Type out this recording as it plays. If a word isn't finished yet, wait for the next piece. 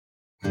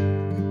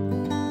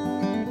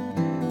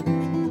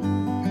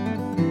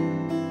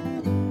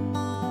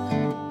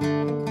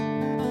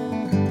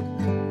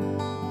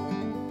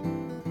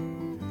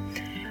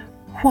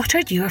What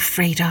are you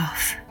afraid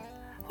of?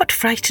 What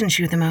frightens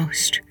you the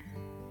most?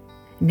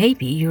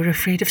 Maybe you're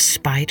afraid of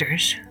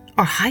spiders,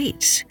 or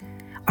heights,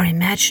 or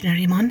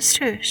imaginary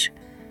monsters.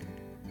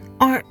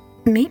 Or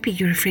maybe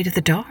you're afraid of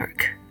the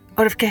dark,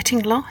 or of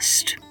getting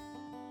lost.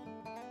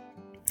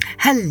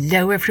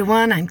 Hello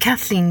everyone, I'm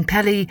Kathleen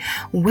Pelly.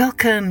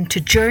 Welcome to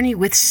Journey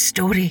with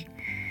Story.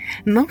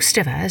 Most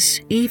of us,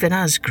 even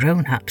us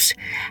grown-ups,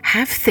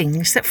 have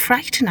things that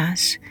frighten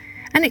us,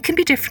 and it can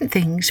be different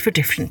things for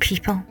different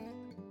people.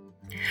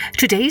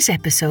 Today's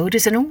episode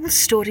is an old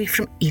story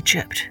from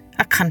Egypt,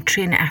 a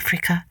country in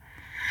Africa,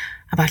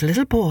 about a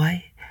little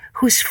boy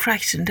who is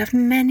frightened of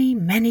many,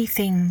 many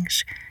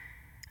things,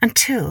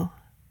 until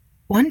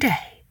one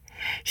day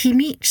he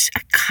meets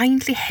a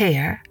kindly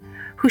hare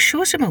who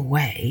shows him a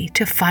way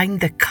to find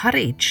the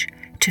courage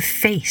to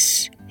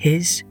face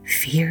his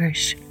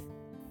fears.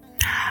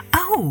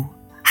 Oh,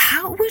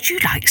 how would you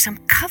like some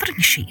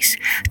colouring sheets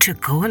to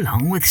go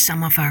along with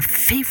some of our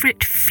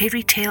favourite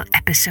fairy tale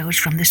episodes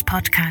from this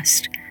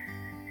podcast?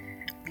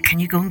 Can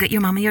you go and get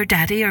your mummy or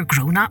daddy or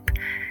grown-up,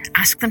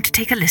 ask them to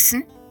take a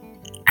listen,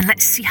 and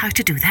let's see how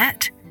to do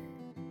that?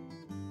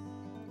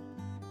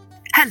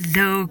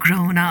 Hello,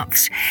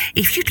 grown-ups.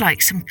 If you'd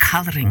like some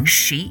colouring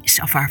sheets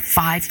of our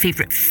 5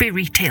 favourite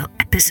fairy tale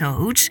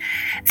episodes,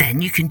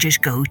 then you can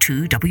just go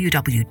to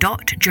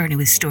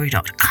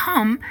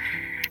www.journeywithstory.com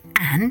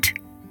and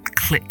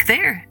click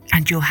there,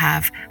 and you'll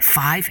have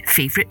 5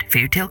 favourite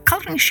fairy tale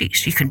colouring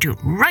sheets. You can do it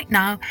right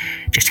now.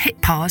 Just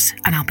hit pause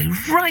and I'll be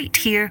right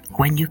here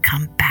when you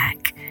come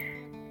back.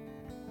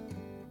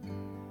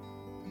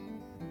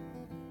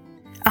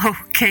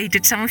 Okay,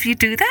 did some of you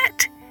do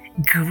that?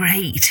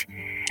 Great.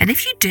 And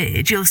if you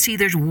did, you'll see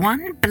there's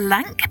one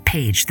blank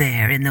page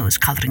there in those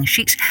colouring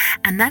sheets,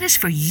 and that is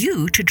for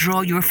you to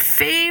draw your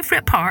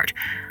favourite part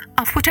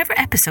of whatever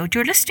episode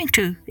you're listening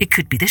to. It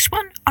could be this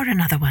one or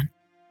another one.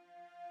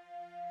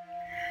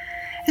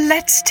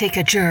 Let's take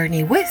a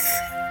journey with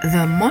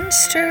The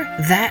Monster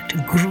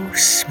That Grew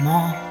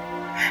Small,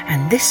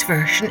 and this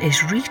version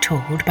is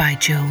retold by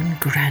Joan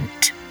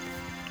Grant.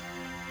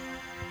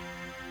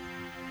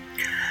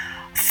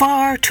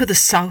 Far to the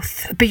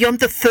south,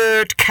 beyond the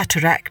third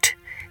cataract,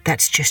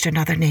 that's just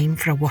another name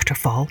for a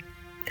waterfall,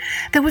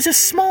 there was a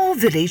small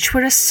village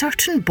where a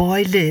certain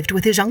boy lived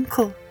with his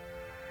uncle.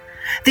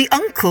 The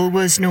uncle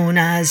was known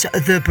as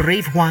the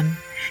Brave One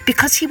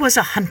because he was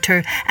a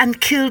hunter and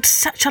killed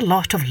such a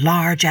lot of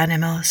large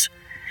animals,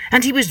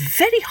 and he was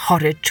very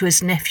horrid to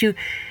his nephew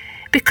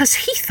because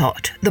he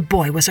thought the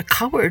boy was a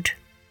coward.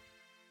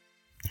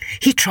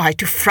 He tried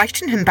to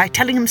frighten him by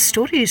telling him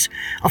stories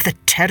of the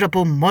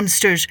terrible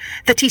monsters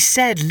that he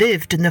said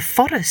lived in the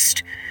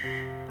forest,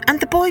 and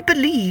the boy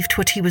believed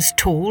what he was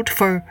told,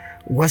 for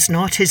was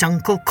not his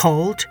uncle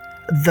called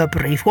the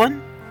Brave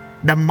One,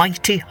 the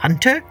mighty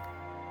hunter?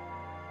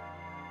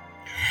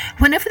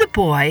 Whenever the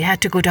boy had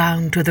to go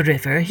down to the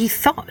river, he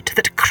thought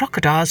that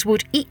crocodiles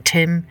would eat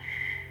him,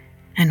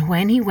 and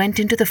when he went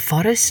into the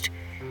forest,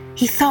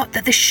 he thought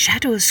that the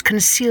shadows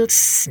concealed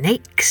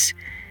snakes,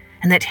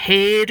 and that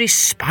hairy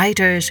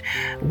spiders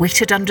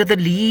waited under the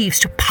leaves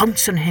to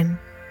pounce on him.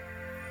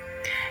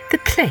 The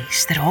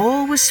place that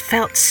always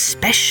felt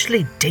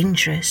specially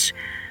dangerous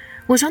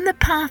was on the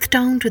path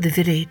down to the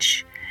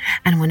village,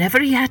 and whenever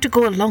he had to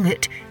go along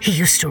it, he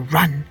used to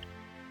run.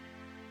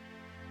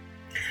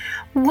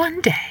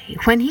 One day,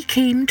 when he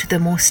came to the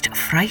most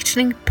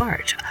frightening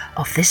part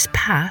of this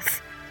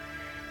path,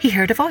 he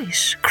heard a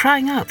voice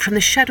crying out from the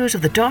shadows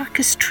of the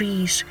darkest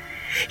trees.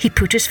 He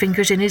put his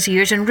fingers in his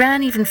ears and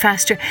ran even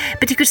faster,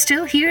 but he could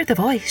still hear the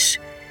voice.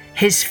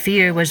 His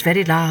fear was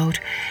very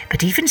loud,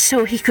 but even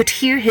so he could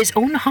hear his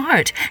own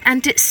heart,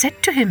 and it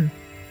said to him,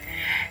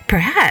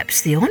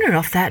 "Perhaps the owner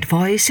of that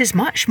voice is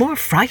much more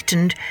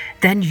frightened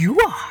than you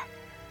are.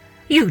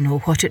 You know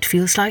what it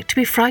feels like to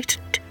be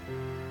frightened.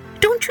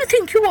 Don't you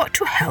think you ought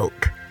to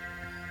help?"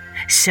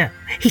 So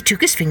he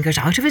took his fingers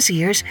out of his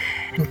ears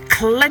and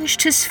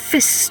clenched his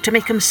fists to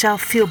make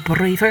himself feel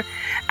braver,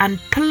 and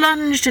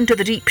plunged into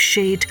the deep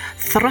shade,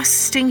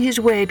 thrusting his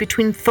way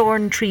between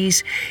thorn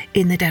trees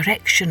in the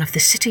direction of the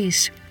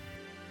cities.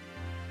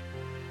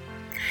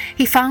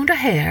 He found a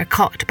hare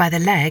caught by the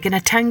leg in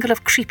a tangle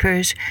of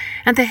creepers,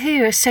 and the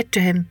hare said to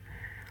him,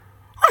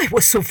 "I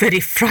was so very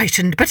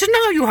frightened, but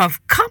now you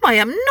have come, I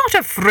am not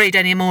afraid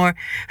any more.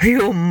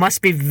 You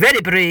must be very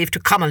brave to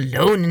come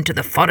alone into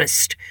the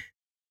forest."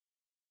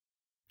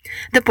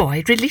 The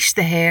boy released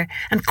the hare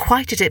and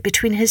quieted it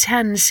between his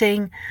hands,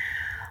 saying,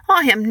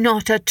 "I am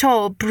not at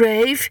all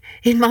brave.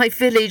 In my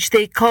village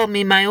they call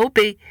me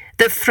Myope,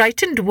 the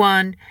frightened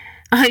one.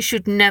 I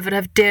should never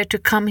have dared to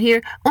come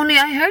here, only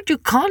I heard you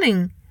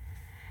calling."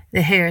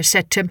 The hare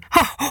said to him,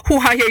 "Oh,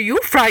 why are you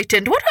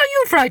frightened? What are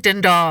you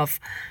frightened of?"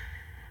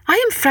 "I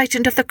am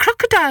frightened of the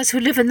crocodiles who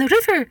live in the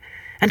river,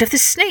 and of the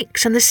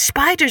snakes and the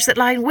spiders that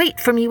lie in wait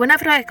for me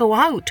whenever I go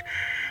out.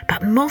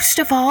 But most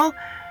of all,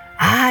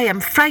 I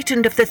am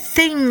frightened of the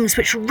things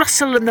which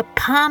rustle in the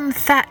palm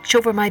thatch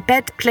over my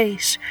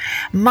bedplace.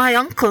 My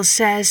uncle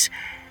says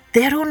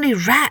they are only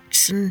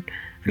rats and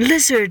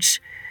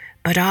lizards,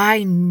 but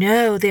I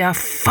know they are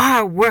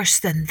far worse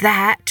than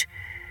that."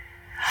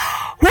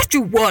 "What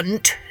you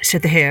want,"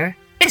 said the hare,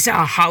 "is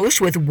a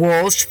house with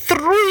walls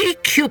 3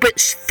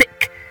 cubits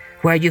thick,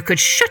 where you could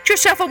shut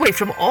yourself away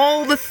from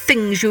all the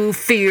things you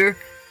fear."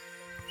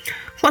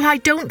 "Well, I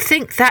don't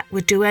think that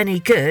would do any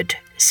good,"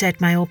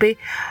 said Niobe,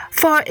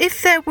 "for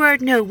if there were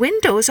no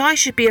windows, I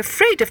should be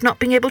afraid of not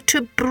being able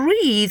to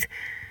breathe.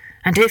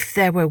 And if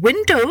there were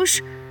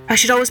windows, I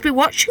should always be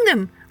watching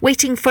them,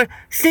 waiting for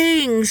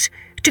things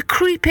to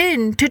creep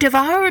in to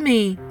devour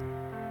me."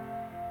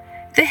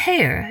 The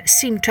hare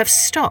seemed to have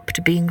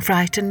stopped being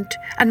frightened,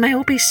 and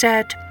Niobe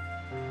said,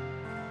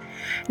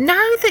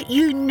 "Now that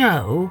you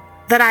know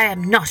that I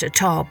am not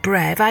at all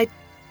brave, I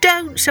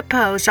don't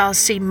suppose I'll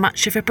see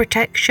much of a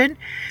protection.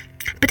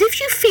 But if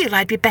you feel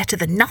I'd be better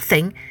than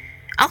nothing,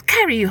 I'll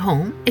carry you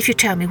home if you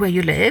tell me where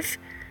you live."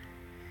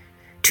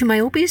 To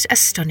Niobe's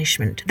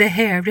astonishment, the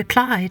hare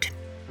replied,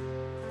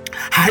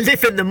 "I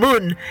live in the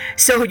moon,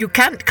 so you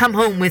can't come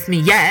home with me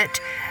yet.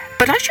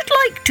 But I should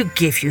like to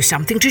give you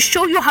something to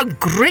show you how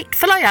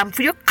grateful I am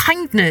for your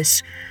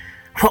kindness.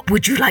 What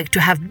would you like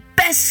to have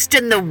best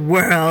in the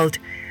world?"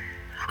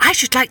 "I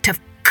should like to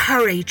have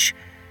courage,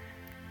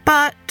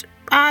 but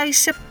I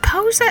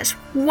suppose that's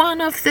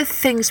one of the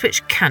things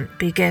which can't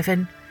be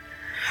given."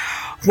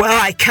 "Well,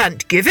 I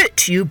can't give it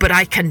to you, but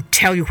I can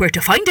tell you where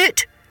to find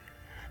it.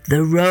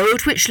 The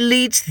road which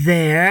leads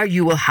there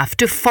you will have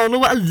to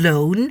follow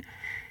alone.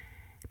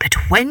 But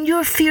when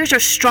your fears are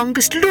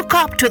strongest, look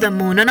up to the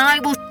moon, and I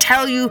will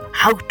tell you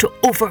how to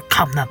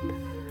overcome them."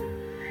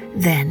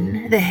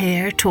 Then the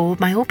hare told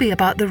Niobe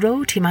about the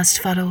road he must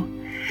follow,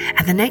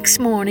 and the next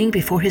morning,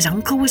 before his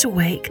uncle was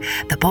awake,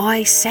 the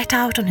boy set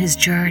out on his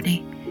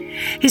journey.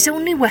 His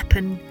only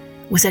weapon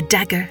was a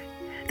dagger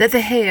that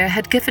the hare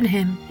had given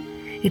him.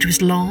 It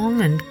was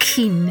long and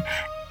keen,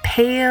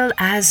 pale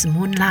as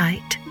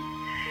moonlight.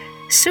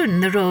 Soon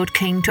the road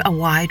came to a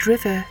wide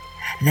river.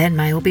 Then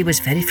Niobe was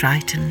very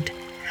frightened,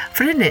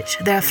 for in it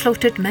there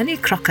floated many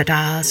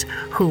crocodiles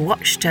who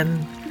watched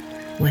him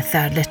with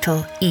their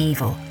little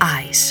evil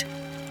eyes.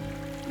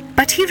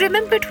 But he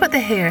remembered what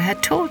the hare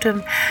had told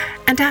him,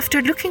 and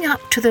after looking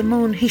up to the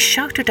moon, he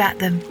shouted at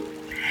them,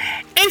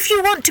 "If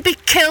you want to be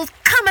killed,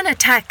 come and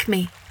attack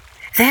me."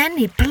 Then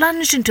he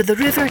plunged into the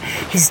river,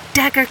 his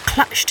dagger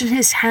clutched in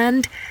his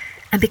hand,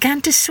 and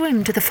began to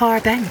swim to the far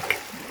bank.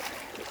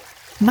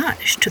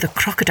 Much to the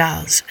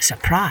crocodiles'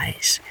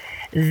 surprise,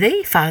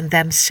 they found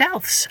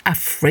themselves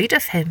afraid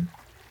of him.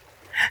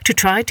 To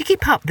try to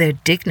keep up their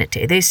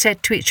dignity, they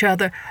said to each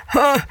other,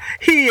 "Oh,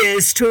 he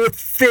is too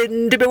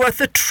thin to be worth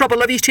the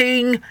trouble of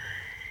eating."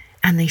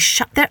 And they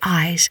shut their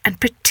eyes and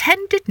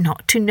pretended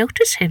not to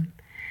notice him.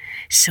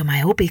 So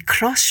Niobe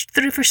crossed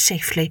the river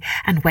safely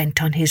and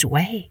went on his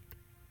way.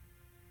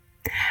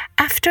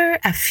 After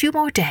a few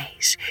more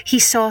days, he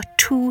saw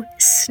 2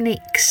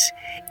 snakes,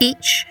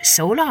 each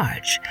so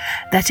large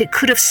that it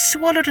could have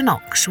swallowed an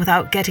ox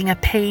without getting a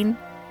pain.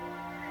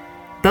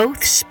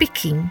 Both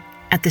speaking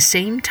at the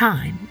same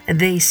time,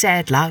 they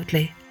said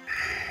loudly,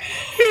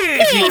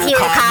 "If you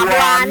come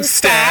one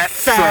step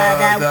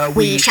further,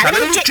 we shall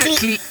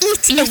immediately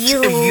eat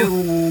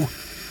you."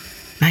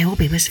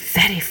 Niobe was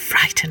very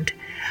frightened,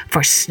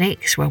 for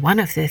snakes were one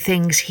of the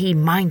things he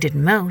minded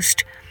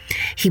most.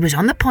 He was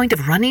on the point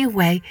of running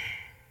away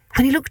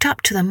when he looked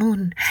up to the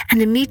moon,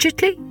 and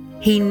immediately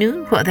he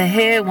knew what the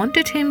hare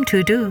wanted him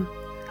to do.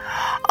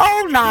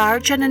 "Oh,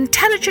 large and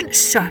intelligent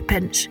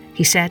serpents,"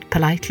 he said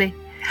politely,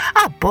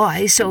 "a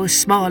boy so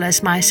small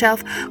as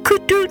myself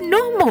could do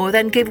no more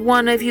than give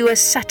one of you a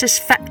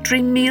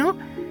satisfactory meal.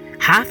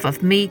 Half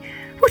of me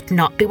would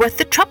not be worth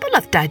the trouble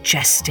of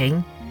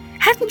digesting.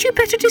 Hadn't you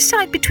better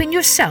decide between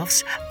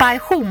yourselves by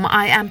whom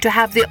I am to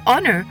have the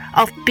honour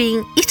of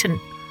being eaten?"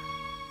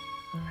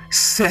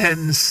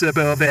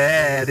 "Sensible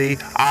very,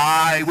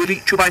 I will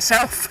eat you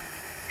myself,"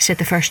 said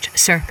the first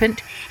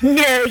serpent.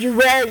 "No, you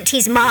won't,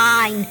 he's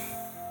mine,"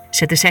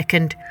 said the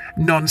second.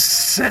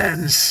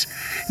 "Nonsense!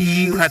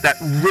 You had that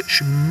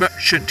rich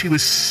merchant. He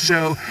was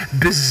so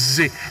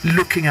busy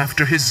looking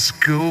after his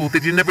gold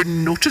that he never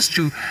noticed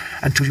you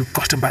until you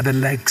got him by the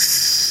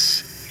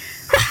legs."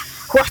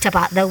 "What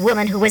about the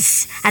woman who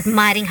was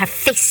admiring her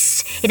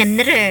face in a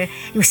mirror?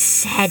 You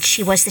said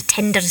she was the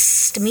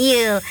tenderest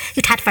meal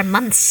you'd had for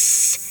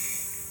months."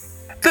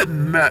 "The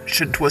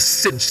merchant was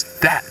since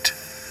that,"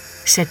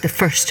 said the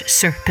first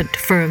serpent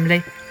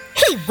firmly.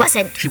 "He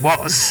wasn't." "He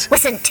was."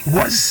 "Wasn't."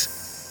 "Was."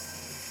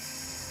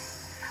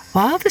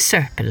 While the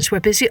serpents were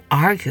busy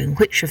arguing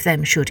which of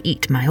them should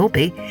eat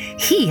Niobe,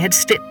 he had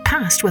slipped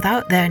past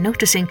without their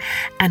noticing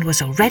and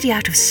was already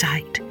out of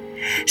sight.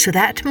 So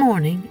that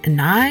morning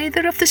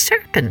neither of the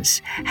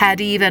serpents had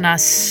even a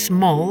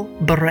small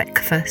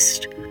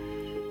breakfast.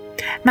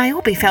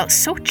 Niobe felt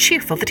so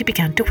cheerful that he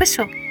began to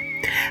whistle.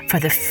 For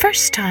the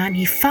first time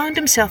he found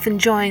himself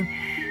enjoying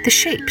the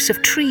shapes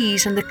of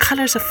trees and the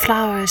colours of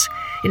flowers,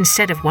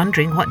 instead of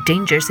wondering what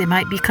dangers they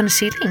might be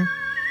concealing.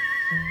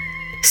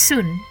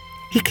 Soon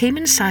he came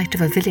in sight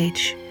of a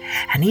village,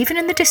 and even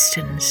in the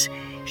distance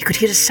he could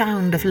hear a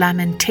sound of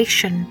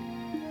lamentation.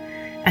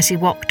 As he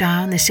walked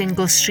down the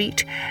single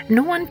street,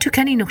 no one took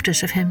any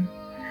notice of him,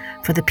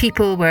 for the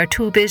people were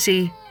too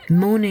busy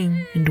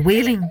moaning and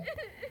wailing.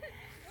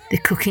 The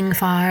cooking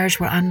fires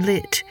were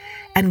unlit,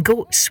 and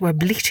goats were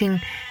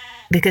bleating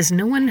because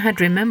no one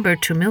had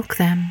remembered to milk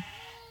them.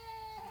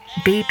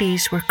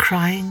 Babies were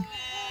crying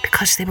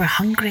because they were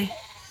hungry,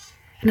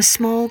 and a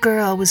small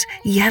girl was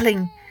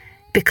yelling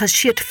because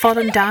she had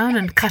fallen down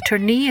and cut her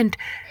knee, and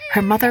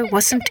her mother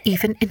wasn't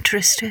even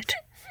interested.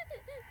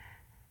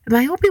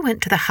 Niobe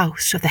went to the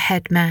house of the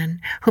head man,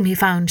 whom he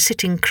found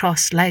sitting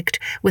cross-legged,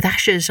 with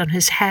ashes on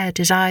his head,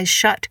 his eyes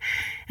shut,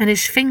 and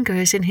his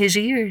fingers in his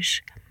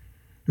ears.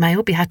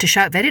 Niobe had to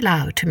shout very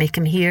loud to make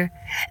him hear.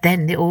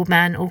 Then the old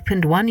man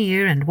opened one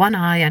ear and one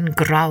eye and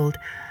growled,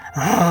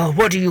 "Oh,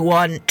 what do you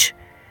want?"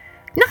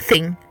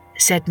 "Nothing,"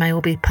 said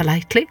Niobe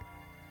politely.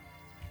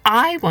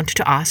 "I wanted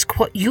to ask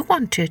what you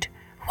wanted.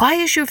 Why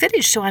is your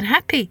village so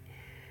unhappy?"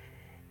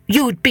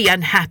 "You'd be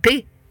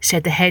unhappy,"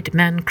 said the head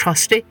man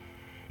crossly,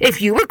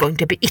 "if you were going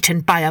to be eaten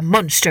by a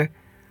monster."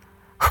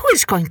 "Who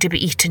is going to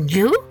be eaten,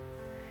 you?"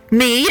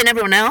 "Me and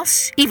everyone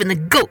else, even the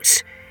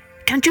goats.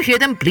 Can't you hear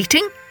them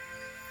bleating?"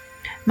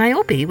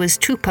 Niobe was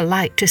too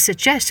polite to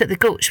suggest that the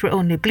goats were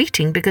only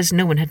bleating because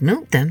no one had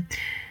milked them.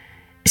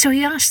 So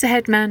he asked the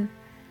head man,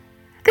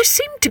 "There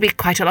seem to be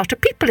quite a lot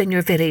of people in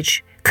your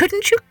village.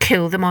 Couldn't you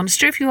kill the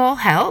monster if you all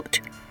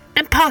helped?"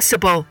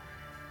 "Impossible,"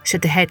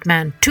 said the head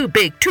man. "Too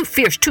big, too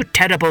fierce, too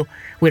terrible.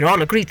 We're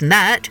all agreed on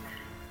that."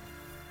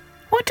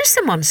 "What does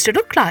the monster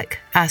look like?"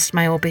 asked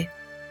Niobe.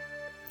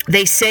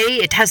 "They say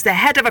it has the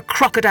head of a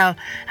crocodile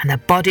and the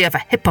body of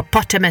a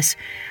hippopotamus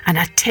and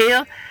a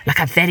tail like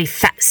a very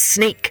fat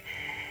snake.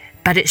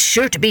 But it's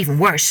sure to be even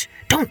worse.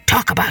 Don't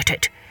talk about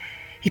it."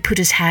 He put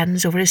his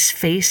hands over his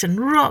face and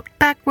rocked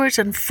backwards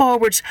and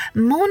forwards,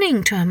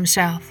 moaning to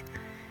himself.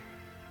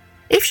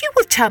 "If you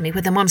will tell me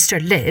where the monster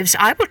lives,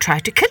 I will try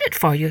to kill it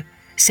for you,"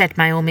 said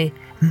Niobe,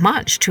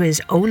 much to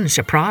his own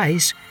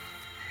surprise.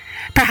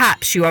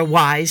 "Perhaps you are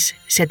wise,"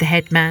 said the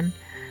head man,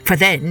 "for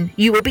then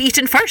you will be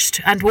eaten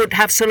first and won't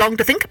have so long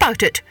to think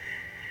about it.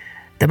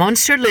 The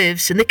monster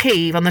lives in the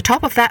cave on the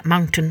top of that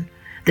mountain.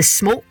 The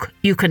smoke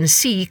you can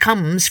see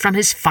comes from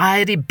his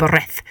fiery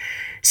breath,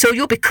 so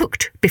you'll be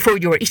cooked before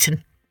you are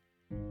eaten."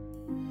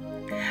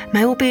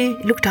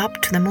 Niobe looked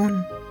up to the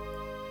moon,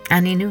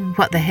 and he knew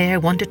what the hare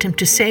wanted him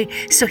to say,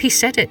 so he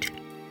said it.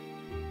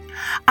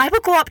 "I will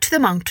go up to the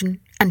mountain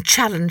and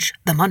challenge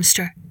the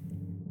monster."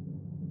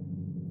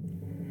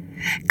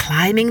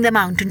 Climbing the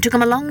mountain took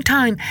him a long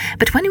time,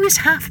 but when he was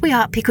halfway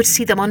up he could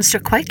see the monster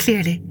quite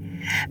clearly,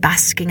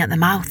 basking at the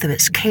mouth of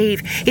its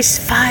cave, its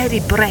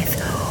fiery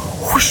breath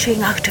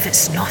whooshing out of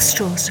its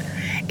nostrils.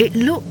 It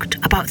looked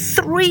about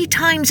 3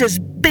 times as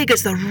big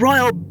as the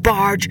royal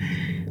barge,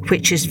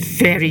 which is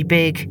very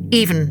big,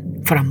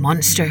 even for a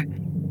monster.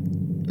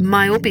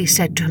 Niobe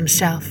said to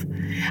himself,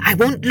 "I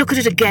won't look at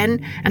it again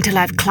until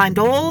I've climbed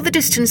all the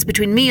distance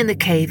between me and the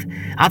cave.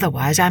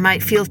 Otherwise I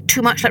might feel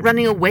too much like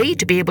running away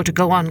to be able to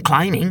go on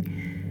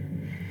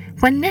climbing."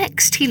 When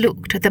next he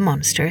looked at the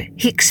monster,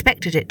 he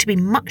expected it to be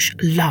much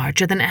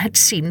larger than it had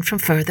seemed from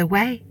further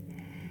away.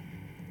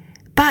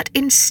 But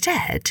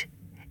instead,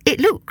 it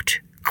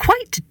looked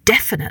quite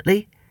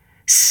definitely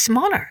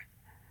smaller,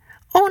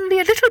 only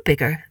a little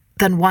bigger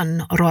than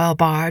 1 royal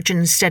barge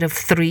instead of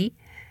 3.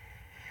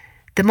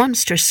 The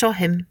monster saw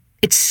him.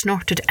 It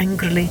snorted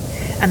angrily,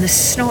 and the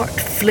snort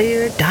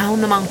flared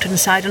down the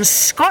mountainside and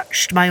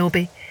scorched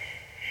Niobe.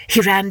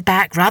 He ran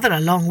back rather a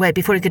long way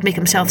before he could make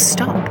himself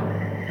stop.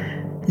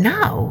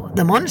 Now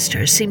the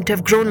monster seemed to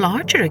have grown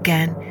larger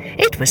again.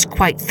 It was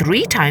quite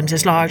 3 times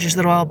as large as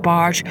the royal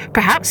barge,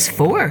 perhaps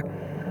 4.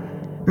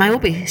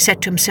 Niobe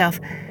said to himself,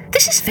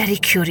 "This is very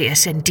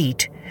curious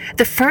indeed.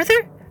 The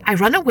further I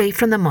run away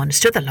from the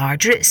monster, the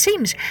larger it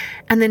seems,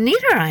 and the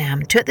nearer I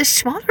am to it, the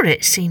smaller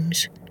it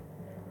seems.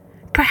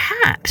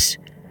 Perhaps,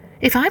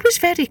 if I was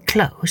very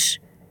close,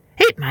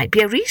 it might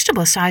be a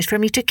reasonable size for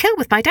me to kill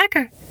with my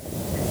dagger."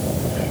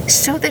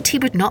 So that he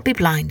would not be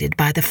blinded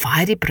by the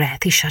fiery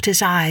breath, he shut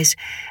his eyes,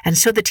 and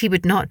so that he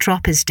would not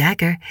drop his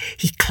dagger,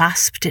 he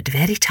clasped it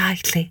very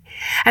tightly,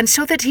 and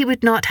so that he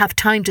would not have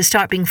time to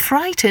start being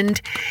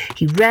frightened,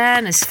 he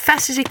ran as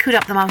fast as he could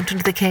up the mountain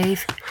to the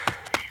cave.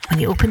 When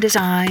he opened his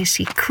eyes,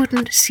 he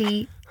couldn't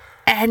see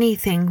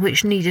anything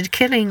which needed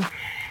killing.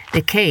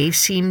 The cave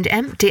seemed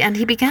empty, and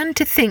he began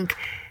to think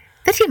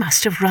that he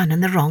must have run in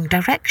the wrong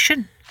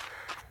direction.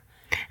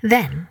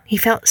 Then he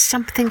felt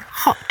something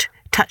hot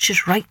touch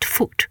his right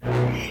foot.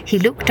 He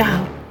looked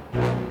down,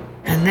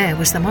 and there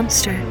was the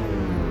monster.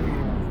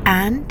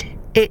 And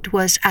it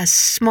was as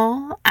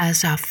small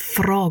as a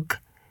frog.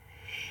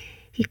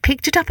 He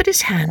picked it up in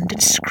his hand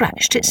and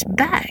scratched its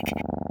back.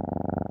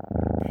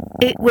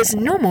 It was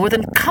no more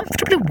than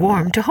comfortably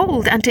warm to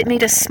hold, and it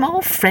made a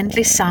small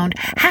friendly sound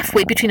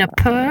halfway between a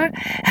purr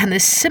and the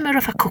simmer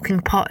of a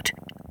cooking pot.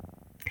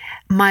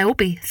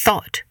 Niobe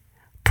thought,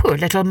 "Poor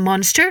little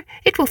monster,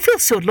 it will feel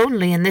so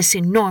lonely in this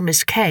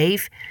enormous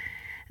cave."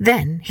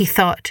 Then he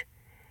thought,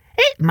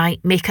 "It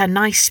might make a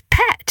nice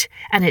pet,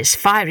 and its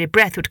fiery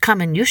breath would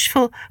come in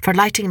useful for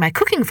lighting my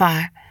cooking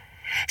fire."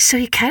 So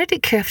he carried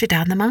it carefully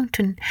down the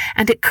mountain,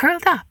 and it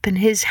curled up in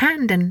his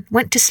hand and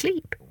went to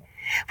sleep.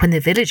 When the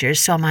villagers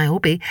saw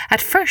Niobe,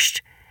 at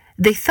first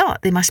they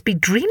thought they must be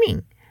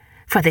dreaming,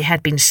 for they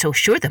had been so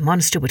sure the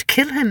monster would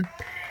kill him.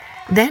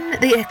 Then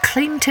they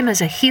acclaimed him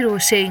as a hero,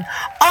 saying,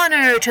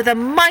 "Honour to the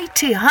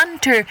mighty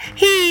hunter,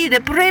 he the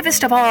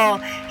bravest of all,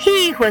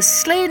 he who has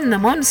slain the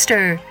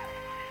monster."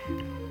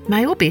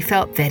 Niobe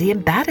felt very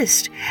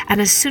embarrassed,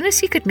 and as soon as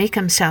he could make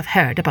himself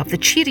heard above the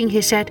cheering,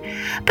 he said,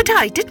 "But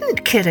I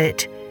didn't kill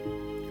it.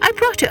 I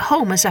brought it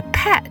home as a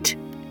pet."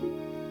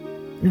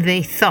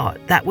 They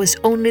thought that was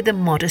only the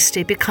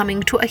modesty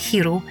becoming to a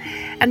hero,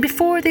 and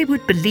before they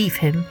would believe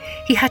him,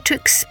 he had to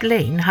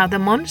explain how the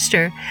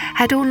monster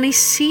had only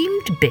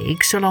seemed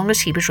big so long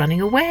as he was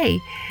running away,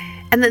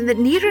 and then the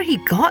nearer he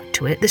got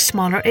to it, the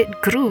smaller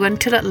it grew,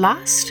 until at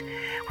last,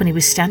 when he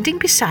was standing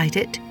beside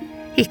it,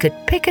 he could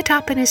pick it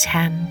up in his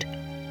hand.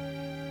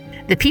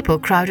 The people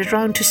crowded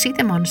round to see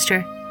the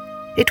monster.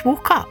 It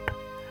woke up,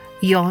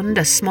 yawned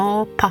a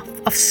small puff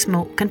of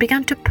smoke, and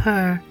began to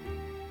purr.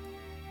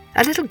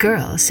 A little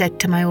girl said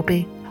to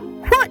Niobe,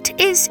 "What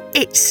is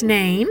its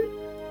name?"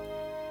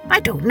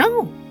 "I don't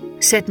know,"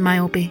 said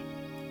Niobe.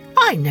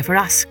 "I never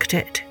asked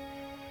it."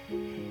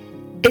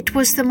 It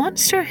was the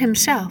monster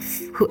himself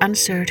who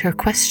answered her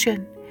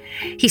question.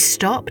 He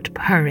stopped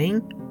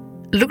purring,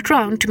 looked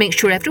round to make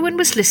sure everyone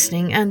was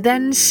listening, and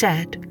then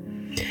said,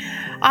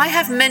 "I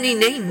have many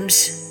names.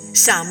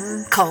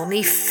 Some call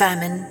me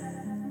Famine,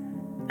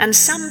 and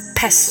some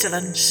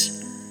Pestilence.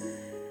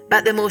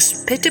 But the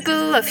most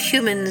pitiable of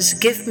humans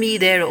give me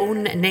their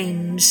own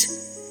names."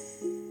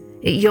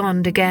 It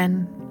yawned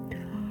again,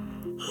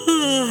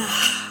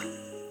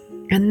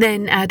 and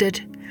then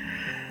added,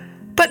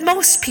 "But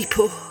most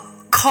people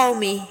call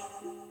me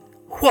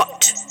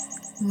What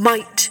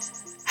Might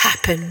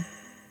Happen."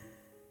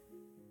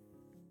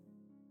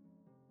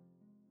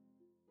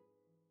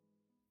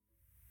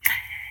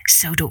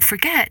 So don't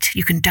forget,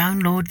 you can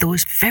download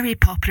those very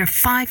popular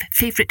 5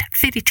 favourite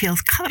fairy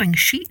tales colouring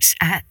sheets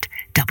at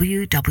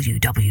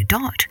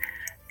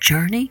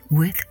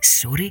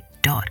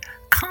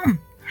www.journeywithsori.com.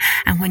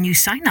 And when you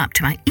sign up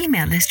to my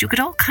email list, you'll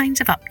get all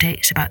kinds of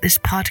updates about this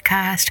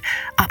podcast,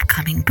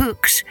 upcoming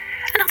books,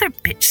 and other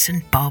bits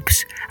and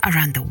bobs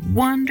around the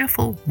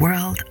wonderful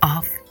world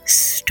of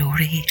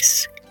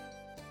stories.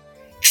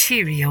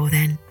 Cheerio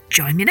then.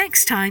 Join me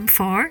next time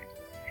for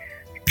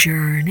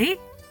Journey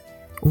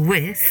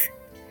with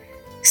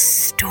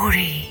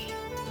Story.